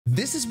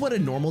This is what a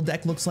normal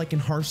deck looks like in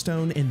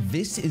Hearthstone, and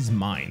this is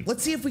mine.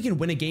 Let's see if we can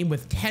win a game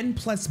with 10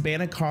 plus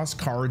mana cost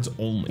cards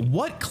only.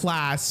 What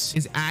class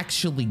is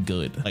actually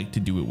good, like to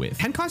do it with?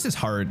 10 cost is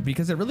hard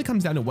because it really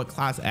comes down to what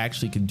class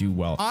actually can do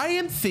well. I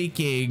am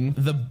thinking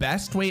the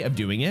best way of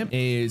doing it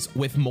is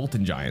with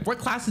Molten Giant. What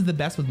class is the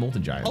best with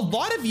Molten Giant? A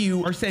lot of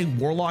you are saying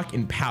Warlock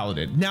and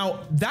Paladin. Now,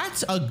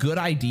 that's a good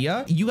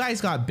idea. You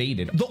guys got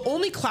baited. The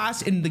only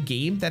class in the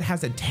game that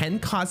has a 10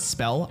 cost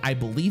spell, I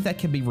believe that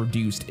can be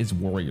reduced, is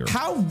Warrior.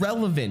 How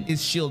relevant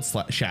is Shield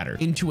Shatter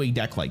into a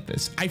deck like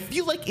this? I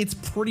feel like it's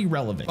pretty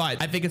relevant,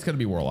 but I think it's gonna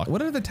be Warlock.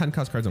 What are the 10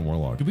 cost cards in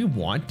Warlock? Do we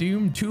want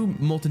Doom? 2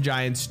 Molten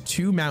Giants,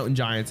 2 Mountain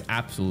Giants?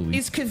 Absolutely.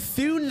 Is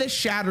Cthulhu the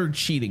Shattered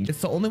cheating?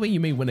 It's the only way you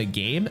may win a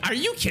game. Are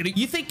you kidding?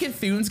 You think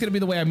Cthulhu's gonna be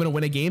the way I'm gonna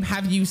win a game?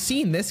 Have you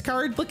seen this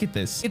card? Look at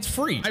this. It's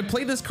free. I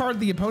play this card,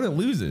 the opponent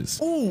loses.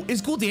 Oh,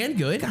 is Gul'dan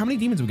good? How many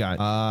demons we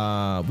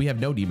got? We have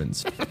no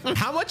demons.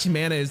 How much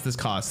mana is this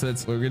cost? So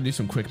we're gonna do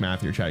some quick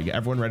math here. Try to get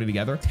everyone ready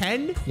together.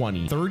 10,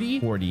 20, 30,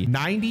 40,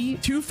 90,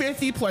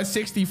 250 plus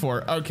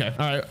 64. Okay.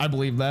 All right. I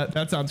believe that.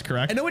 That sounds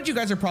correct. I know what you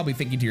guys are probably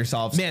thinking to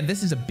yourselves, man,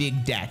 this is a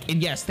big deck.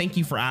 And yes, thank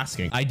you for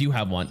asking. I do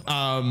have one.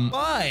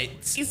 But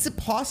is it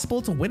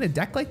possible to win a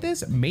deck like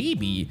this?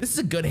 Maybe. This is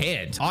a good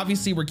hand.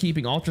 Obviously, we're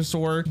keeping Ultra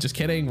Sword. Just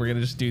kidding. We're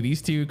gonna just do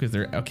these two because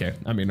they're okay.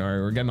 I mean, all right,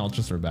 we're getting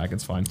Ultra Sword back.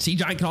 It's fine. Sea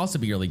Giant can also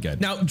be really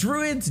good. Now,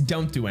 Druids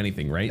don't do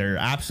anything, right? They're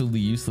absolutely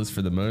useless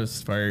for the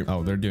most part.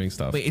 Oh, they're doing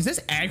stuff. Wait, is this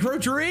aggro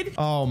Druid?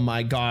 Oh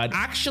my God.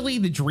 Actually,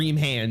 the dream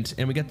hand,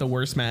 and we get the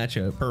worst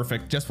matchup.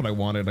 Perfect. Just what I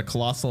wanted. A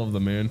Colossal of the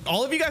Moon.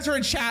 All of you guys are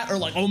in chat are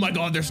like, oh my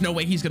God, there's no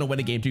way he's gonna win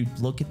a game. Dude,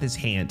 look at this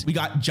hand. We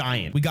got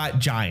Giant. We got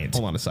Giant.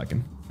 Hold on a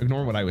second.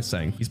 Ignore what I was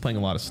saying. He's playing a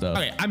lot of stuff.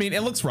 Okay, I mean,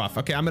 it looks rough.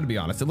 Okay, I'm gonna be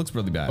honest. It looks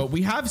really bad. But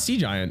we have Sea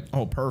Giant.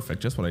 Oh,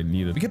 perfect. Just what I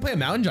needed. We can play a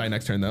Mountain Giant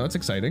next turn, though. It's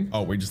exciting.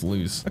 Oh, we just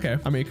lose. Okay,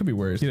 I mean, it could be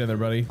worse. You know, there,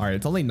 buddy. All right,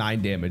 it's only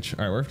 9 damage.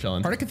 All right, we're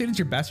chilling. Heart of Cthulhu is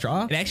your best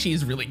draw. It actually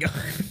is really good.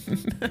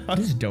 I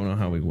just don't know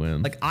how we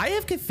win. Like, Eye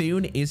of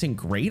Cthulhu isn't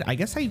great. I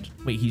guess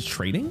wait, he's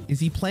trading? Is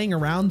he playing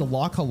around the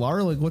La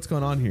Kalar? Like, what's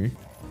going on here?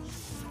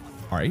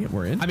 All right,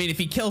 we're in. I mean, if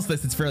he kills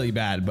this, it's fairly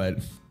bad, but...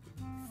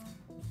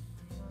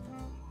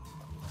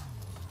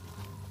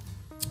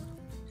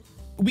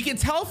 we can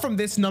tell from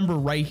this number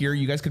right here,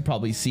 you guys could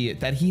probably see it,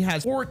 that he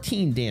has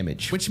 14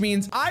 damage, which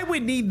means I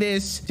would need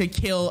this to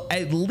kill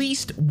at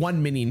least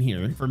 1 minion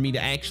here for me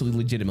to actually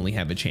legitimately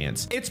have a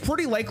chance. It's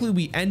pretty likely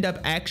we end up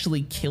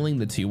actually killing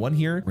the 2-1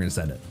 here. We're gonna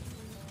send it.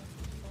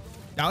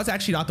 That was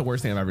actually not the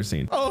worst thing I've ever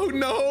seen. Oh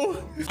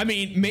no. I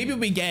mean, maybe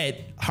we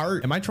get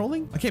Heart. Am I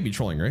trolling? I can't be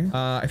trolling, right?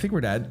 I think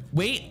we're dead.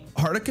 Wait,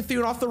 Heart of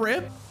Cthulhu off the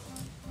rip?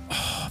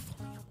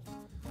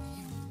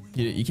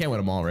 You can't win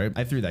them all, right?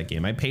 I threw that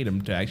game. I paid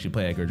him to actually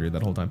play Aggro Druid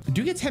that whole time.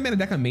 Do you get 10 mana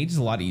deck on Mage is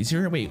a lot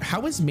easier? Wait,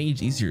 how is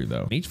Mage easier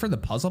though? Mage for the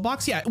puzzle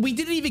box? Yeah, we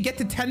didn't even get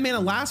to 10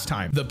 mana last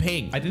time. The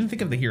ping. I didn't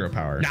think of the hero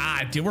power.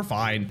 Nah, dude, we're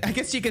fine. I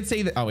guess you could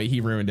say that. Oh wait,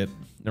 he ruined it.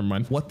 Never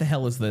mind. What the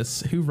hell is this?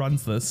 Who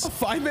runs this? A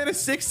 5 mana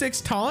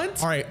 6/6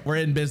 taunt? All right, we're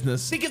in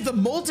business. Think of the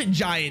Molten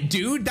Giant,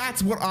 dude.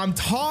 That's what I'm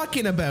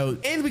talking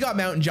about. And we got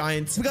Mountain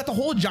Giants. We got the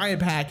whole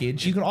giant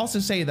package. You could also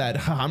say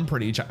that I'm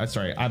pretty.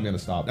 Sorry, I'm gonna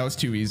stop. That was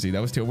too easy.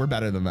 That was too. We're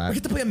better than that. We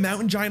get to play a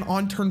Mountain Giant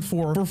on turn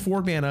 4 for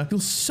 4 mana.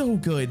 Feels so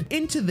good.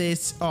 Into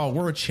this. Oh,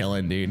 we're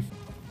chilling, dude.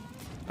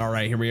 All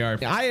right, here we are.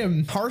 I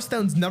am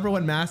Hearthstone's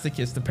 #1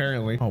 masochist,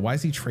 apparently. Oh, why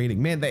is he trading?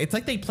 Man, it's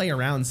like they play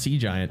around Sea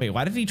Giant. Wait,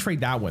 why did he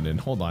trade that one in?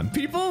 Hold on.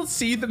 People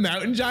see the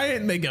Mountain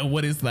Giant and they go,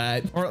 what is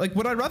that? Or like,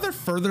 would I rather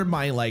further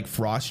my like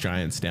Frost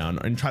Giants down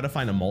and try to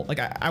find a Like,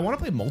 I want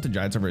to play Molten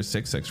Giants over a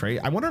 6/6, right?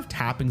 I wonder if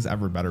tapping's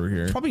ever better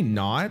here. Probably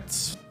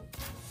not.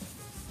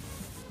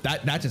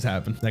 That just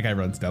happened. That guy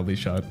runs Deadly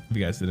Shot, if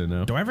you guys didn't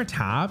know. Do I ever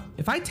tap?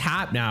 If I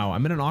tap now,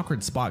 I'm in an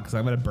awkward spot because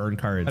I'm gonna burn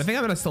cards. I think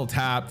I'm gonna still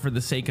tap for the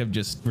sake of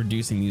just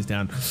reducing these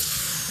down.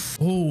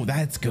 Oh,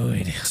 that's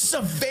good.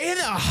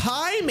 Savannah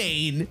High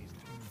Main.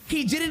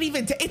 He didn't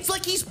even, it's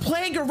like he's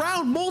playing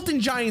around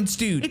Molten Giants,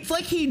 dude. It's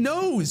like he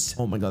knows.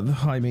 Oh my God, the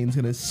High Main's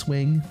gonna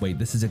swing. Wait,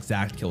 this is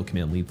exact kill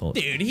command lethal.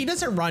 Dude, he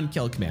doesn't run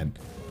kill command.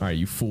 All right,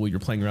 you fool,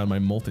 you're playing around my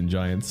Molten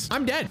Giants.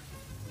 I'm dead.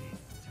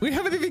 We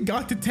haven't even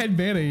got to 10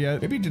 mana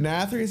yet. Maybe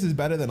Denathrius is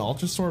better than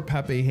Ultrasaur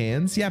Pepe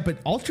hands. Yeah,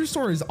 but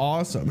Ultrasaur is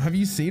awesome. Have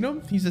you seen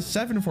him? He's a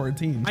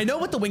 7/14. I know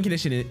what the win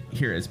condition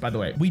here is, by the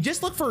way. We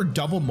just look for a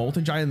double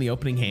Molten Giant in the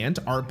opening hand.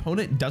 Our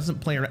opponent doesn't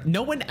play around.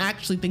 No one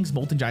actually thinks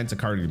Molten Giant's a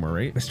card anymore,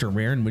 right? Mr.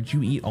 Rarran, would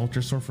you eat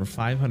Ultrasaur for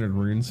 500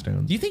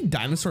 runestones? Do you think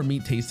dinosaur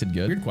meat tasted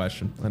good? Weird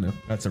question. I know.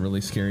 That's a really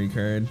scary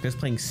card. Just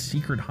playing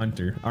Secret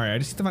Hunter. All right, I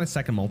just have to find a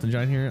second Molten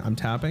Giant here. I'm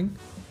tapping.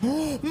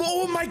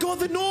 Oh my God,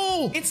 the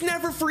null! It's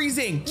never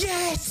freezing.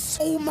 Yes!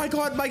 Oh my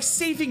God, my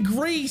saving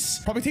grace.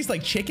 Probably tastes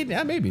like chicken.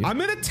 Yeah, maybe. I'm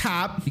gonna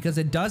tap because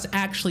it does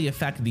actually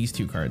affect these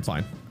 2 cards.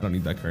 Fine. I don't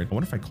need that card. I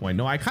wonder if I coin.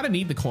 No, I kind of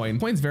need the coin.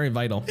 Coin's very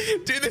vital.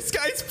 Dude, this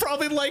guy's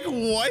probably like,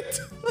 what?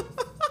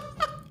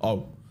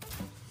 Oh.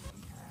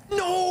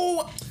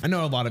 No! I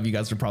know a lot of you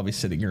guys are probably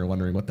sitting here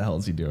wondering what the hell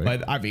is he doing?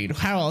 But I mean,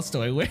 how else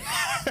do I win?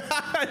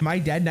 Am I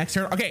dead next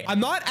turn? Okay,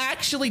 I'm not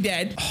actually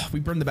dead. Oh, we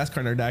burned the best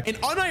card in our deck. And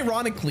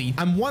unironically,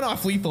 I'm 1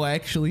 off lethal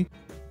actually.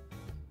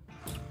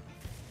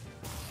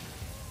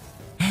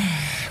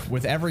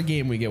 With every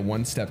game, we get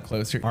one step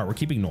closer. All right, we're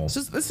keeping Null.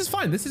 This is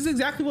fine. This is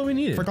exactly what we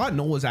needed. Forgot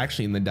Null was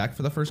actually in the deck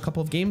for the first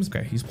couple of games.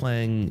 Okay, he's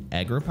playing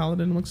Aggro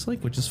Paladin, looks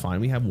like, which is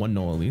fine. We have one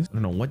Null at least. I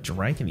don't know what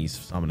dragon he's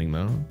summoning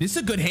though. This is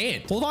a good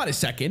hand. Hold on a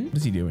second. What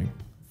is he doing?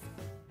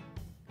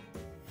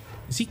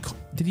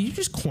 Did he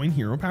just coin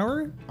hero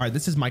power? All right,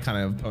 this is my kind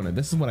of opponent.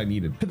 This is what I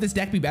needed. Could this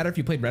deck be better if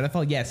you played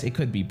Redifell? Yes, it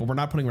could be, but we're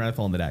not putting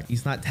Redifell in the deck.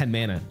 He's not 10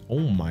 mana. Oh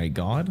my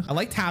God. I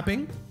like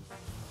tapping.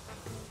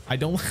 I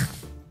don't.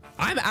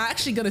 I'm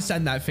actually gonna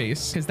send that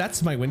face because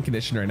that's my win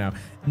condition right now.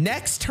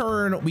 Next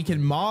turn, we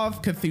can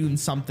Mauve Cthulhu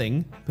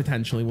something,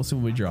 potentially. We'll see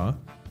what we draw.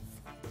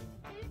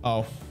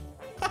 Oh.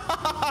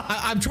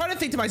 I'm trying to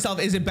think to myself,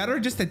 is it better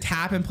just to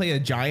tap and play a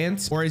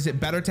giant, or is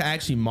it better to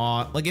actually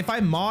mod? Like if I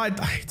mod,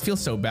 it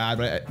feels so bad,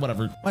 but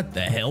whatever. What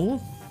the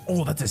hell?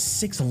 Oh, that's a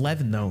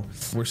 6/11 though.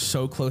 We're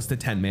so close to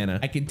 10 mana.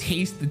 I can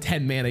taste the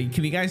 10 mana.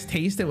 Can you guys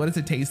taste it? What does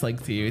it taste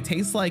like to you? It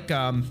tastes like,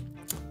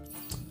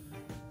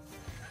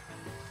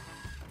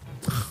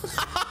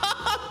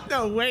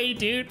 no way,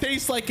 dude. It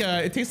tastes like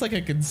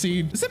a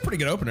concede. This is a pretty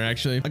good opener,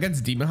 actually.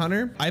 Against Demon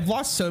Hunter. I've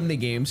lost so many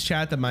games,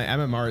 chat, that my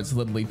MMR is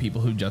literally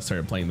people who just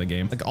started playing the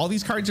game. Like all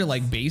these cards are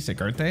like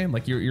basic, aren't they?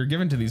 Like you're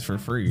given to these for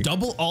free.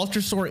 Double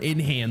Ultra Sword in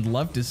hand.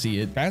 Love to see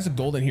it. Guy has a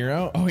golden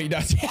hero. Oh, he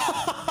does.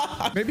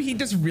 Maybe he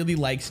just really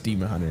likes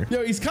Demon Hunter.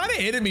 Yo, he's kind of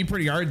hitting me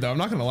pretty hard though. I'm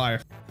not gonna lie.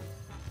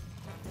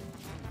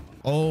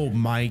 Oh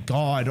my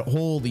God.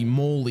 Holy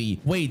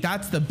moly. Wait,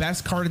 that's the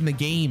best card in the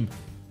game.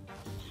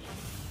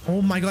 Oh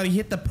my God, he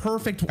hit the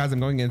perfect. Guys, I'm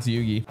going against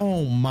Yugi.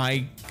 Oh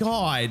my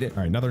God. All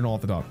right, another Null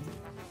at the top.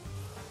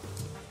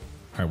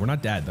 All right, we're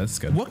not dead. That's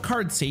good. What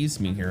card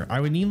saves me here? I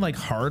would need like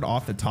hard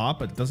off the top,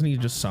 but doesn't he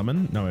just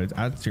summon? No, it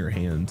adds to your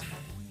hand.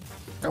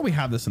 Why do we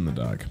have this in the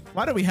deck?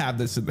 Why do we have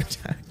this in the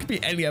deck? Could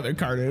be any other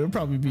card. It would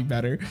probably be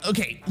better.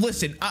 Okay,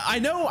 listen, I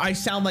know I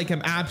sound like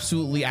I'm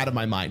absolutely out of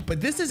my mind,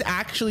 but this is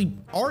actually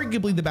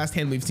arguably the best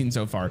hand we've seen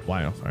so far.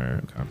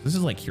 Wildfire. Okay. This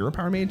is like Hero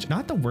Power Mage.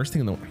 Not the worst thing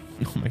in the world.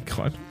 Oh my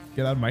God.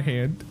 Get out of my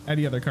hand.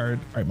 Any other card.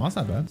 All right, Moss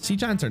not bad. Sea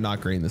Giants are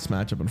not great in this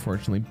matchup,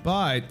 unfortunately,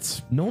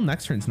 but Null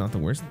next turn's not the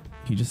worst.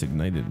 He just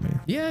ignited me.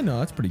 Yeah, no,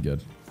 that's pretty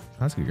good.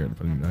 That's a good card to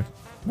put in your deck.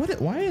 What?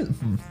 Why is...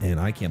 Man,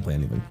 I can't play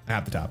anything.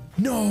 At the top.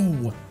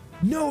 No,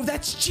 no,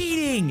 that's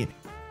cheating.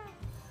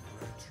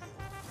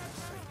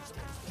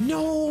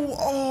 No.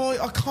 Oh,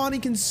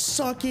 Akani can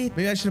suck it.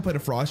 Maybe I should have played a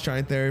Frost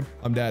Giant there.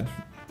 I'm dead.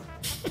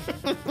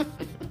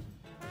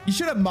 You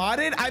should have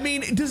modded. I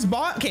mean, does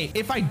mod, okay,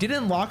 if I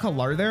didn't lock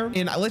Halar there,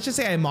 and let's just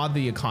say I mod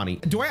the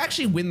Akani, do I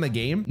actually win the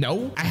game?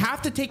 No, I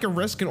have to take a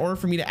risk in order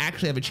for me to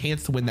actually have a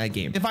chance to win that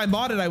game. If I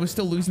modded, I was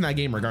still losing that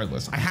game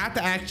regardless. I have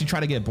to actually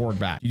try to get Borg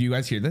back. Do you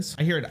guys hear this?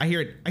 I hear it, I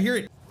hear it, I hear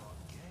it.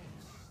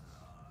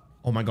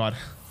 Oh my God.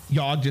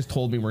 Yogg just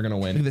told me we're gonna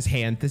win. Look at this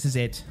hand. This is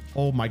it.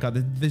 Oh my God,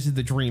 this is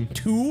the dream.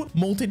 2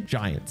 Molten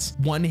Giants,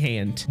 1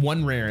 hand,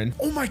 1 Rarran.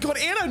 Oh my God,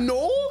 and a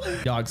Null?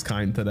 Yogg's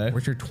kind today.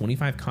 Where's your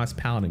 25 cost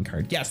Paladin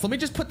card? Yes, let me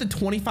just put the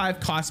 25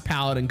 cost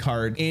Paladin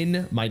card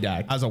in my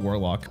deck as a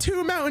Warlock.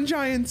 2 Mountain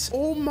Giants.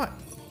 Oh my.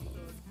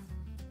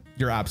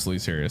 You're absolutely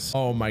serious.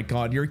 Oh my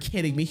God, you're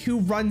kidding me. Who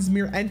runs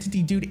Mirror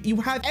Entity, dude? You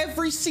have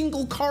every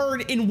single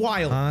card in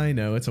Wild. I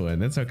know, it's a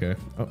win. It's okay.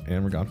 Oh,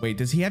 and we're gone. Wait,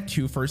 does he have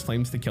 2 first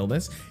flames to kill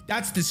this?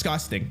 That's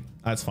disgusting.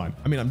 That's fine.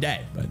 I mean, I'm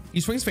dead, but he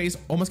swings face,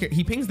 almost get,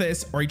 he pings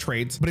this or he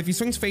trades. But if he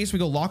swings face, we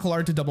go Lock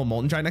Alar to double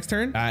Molten Giant next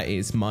turn. That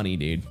is money,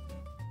 dude.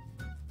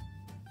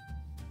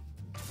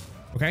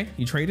 Okay,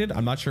 he traded.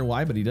 I'm not sure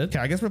why, but he did. Okay,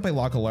 I guess we'll play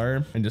Lock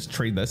Alar and just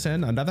trade this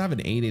in. I'd rather have an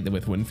 8/8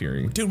 with Wind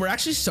Fury. Dude, we're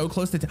actually so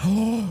close to,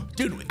 oh,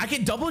 dude, I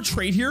can double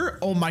trade here.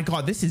 Oh my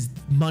God, this is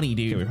money,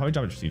 dude. Okay, we probably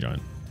double Sea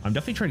Giant. I'm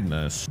definitely trading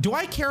this. Do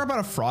I care about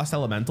a Frost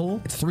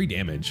Elemental? It's 3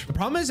 damage. The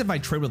problem is if I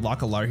trade with Lock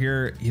Alar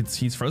here,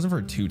 he's frozen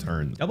for 2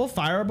 turns. Double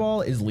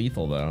Fireball is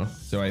lethal though.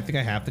 So I think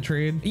I have to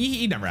trade.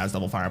 He never has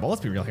double Fireball.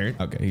 Let's be real here.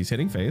 Okay, he's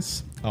hitting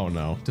face. Oh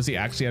no. Does he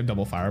actually have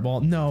double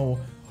Fireball? No.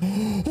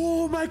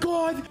 Oh my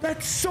God,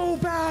 that's so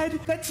bad.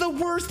 That's the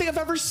worst thing I've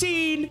ever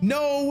seen.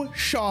 No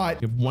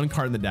shot. You have 1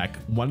 card in the deck.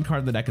 1 card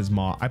in the deck is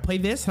Maw. I play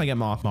this and I get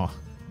Maw.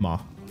 No.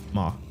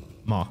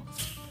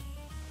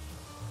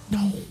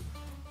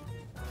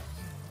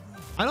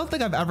 I don't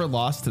think I've ever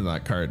lost to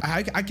that card.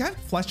 I get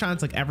Flesh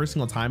Giants like every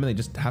single time and they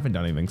just haven't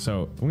done anything.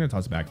 So I'm gonna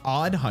toss it back.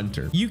 Odd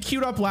Hunter. You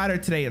queued up ladder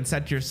today and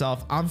said to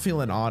yourself, I'm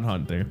feeling Odd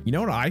Hunter. You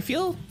know what I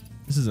feel?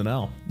 This is an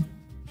L.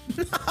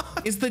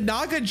 Is the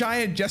Naga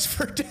Giant just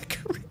for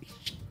decoration?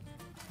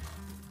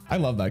 I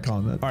love that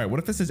comment. All right, what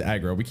if this is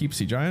aggro? We keep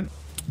Sea Giant.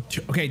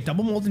 Okay,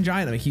 double Molten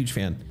Giant. I'm a huge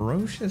fan.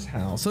 Ferocious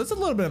Howl. So it's a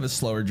little bit of a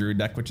slower Druid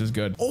deck, which is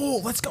good.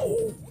 Oh, let's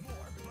go.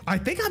 I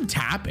think I'm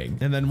tapping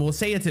and then we'll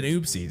say it's an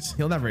oopsies.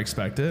 He'll never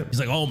expect it. He's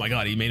like, oh my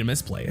God, he made a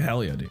misplay.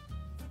 Hell yeah, dude.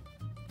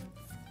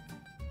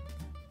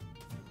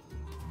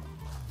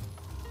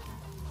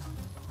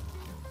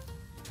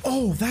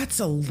 Oh,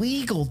 that's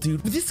illegal, dude.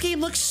 This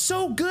game looks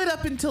so good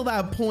up until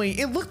that point.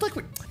 It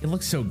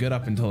looked so good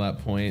up until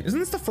that point. Isn't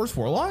this the first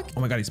Warlock?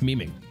 Oh my God, he's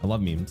memeing. I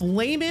love memes.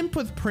 Flame Imp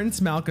with Prince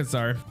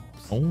Malchezaar.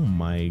 Oh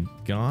my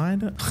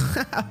God.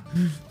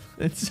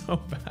 It's so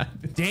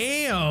bad.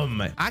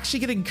 Damn. Actually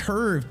getting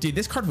curved. Dude,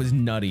 this card was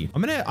nutty.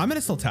 I'm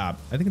gonna still tap.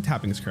 I think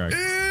tapping is correct.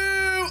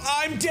 Ew,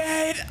 I'm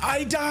dead.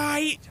 I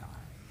die.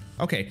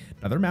 Okay,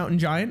 another mountain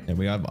giant, and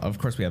we have, of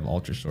course, we have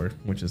Ultra Sword,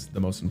 which is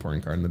the most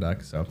important card in the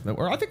deck. So,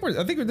 or I think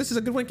this is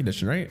a good win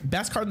condition, right?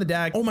 Best card in the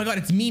deck. Oh my god,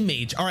 it's Meme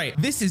Mage. All right,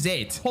 this is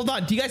it. Hold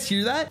on, do you guys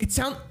hear that? It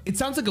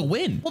sounds like a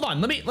win. Hold on,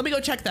 let me go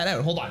check that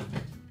out. Hold on.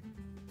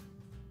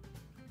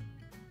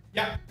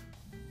 Yep.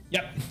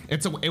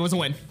 It was a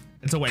win.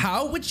 It's a win.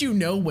 How would you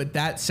know what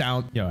that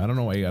sound? Yo, I don't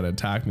know why you gotta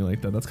attack me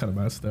like that. That's kind of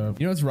messed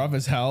up. You know, it's rough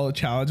as hell. A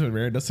challenge when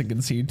Rare doesn't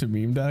concede to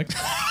meme deck.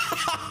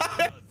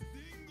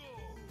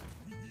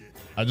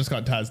 I just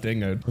got Taz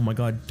dingoed. Oh my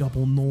god,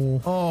 double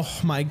null.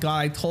 Oh my god,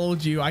 I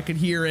told you, I could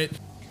hear it.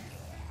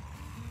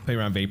 Play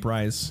around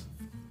vaporize.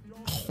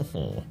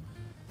 Oh.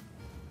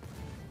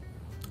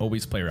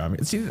 Always play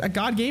around. See, a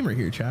god gamer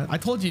here, chat. I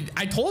told you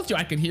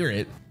I could hear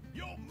it.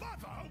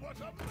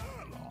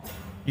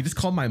 You just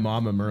called my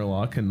mom a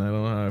Murloc, and I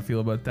don't know how I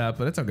feel about that,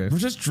 but it's okay. We're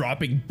just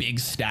dropping big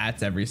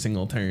stats every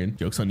single turn.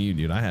 Joke's on you,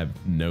 dude. I have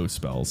no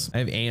spells. I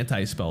have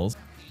anti-spells.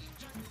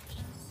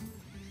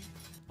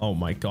 Oh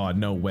my god,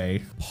 no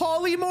way.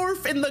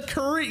 Polymorph in the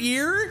current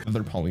year?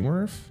 Another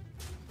polymorph?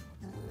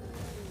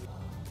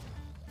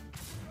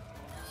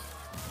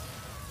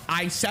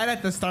 I said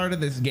at the start of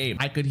this game,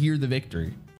 I could hear the victory.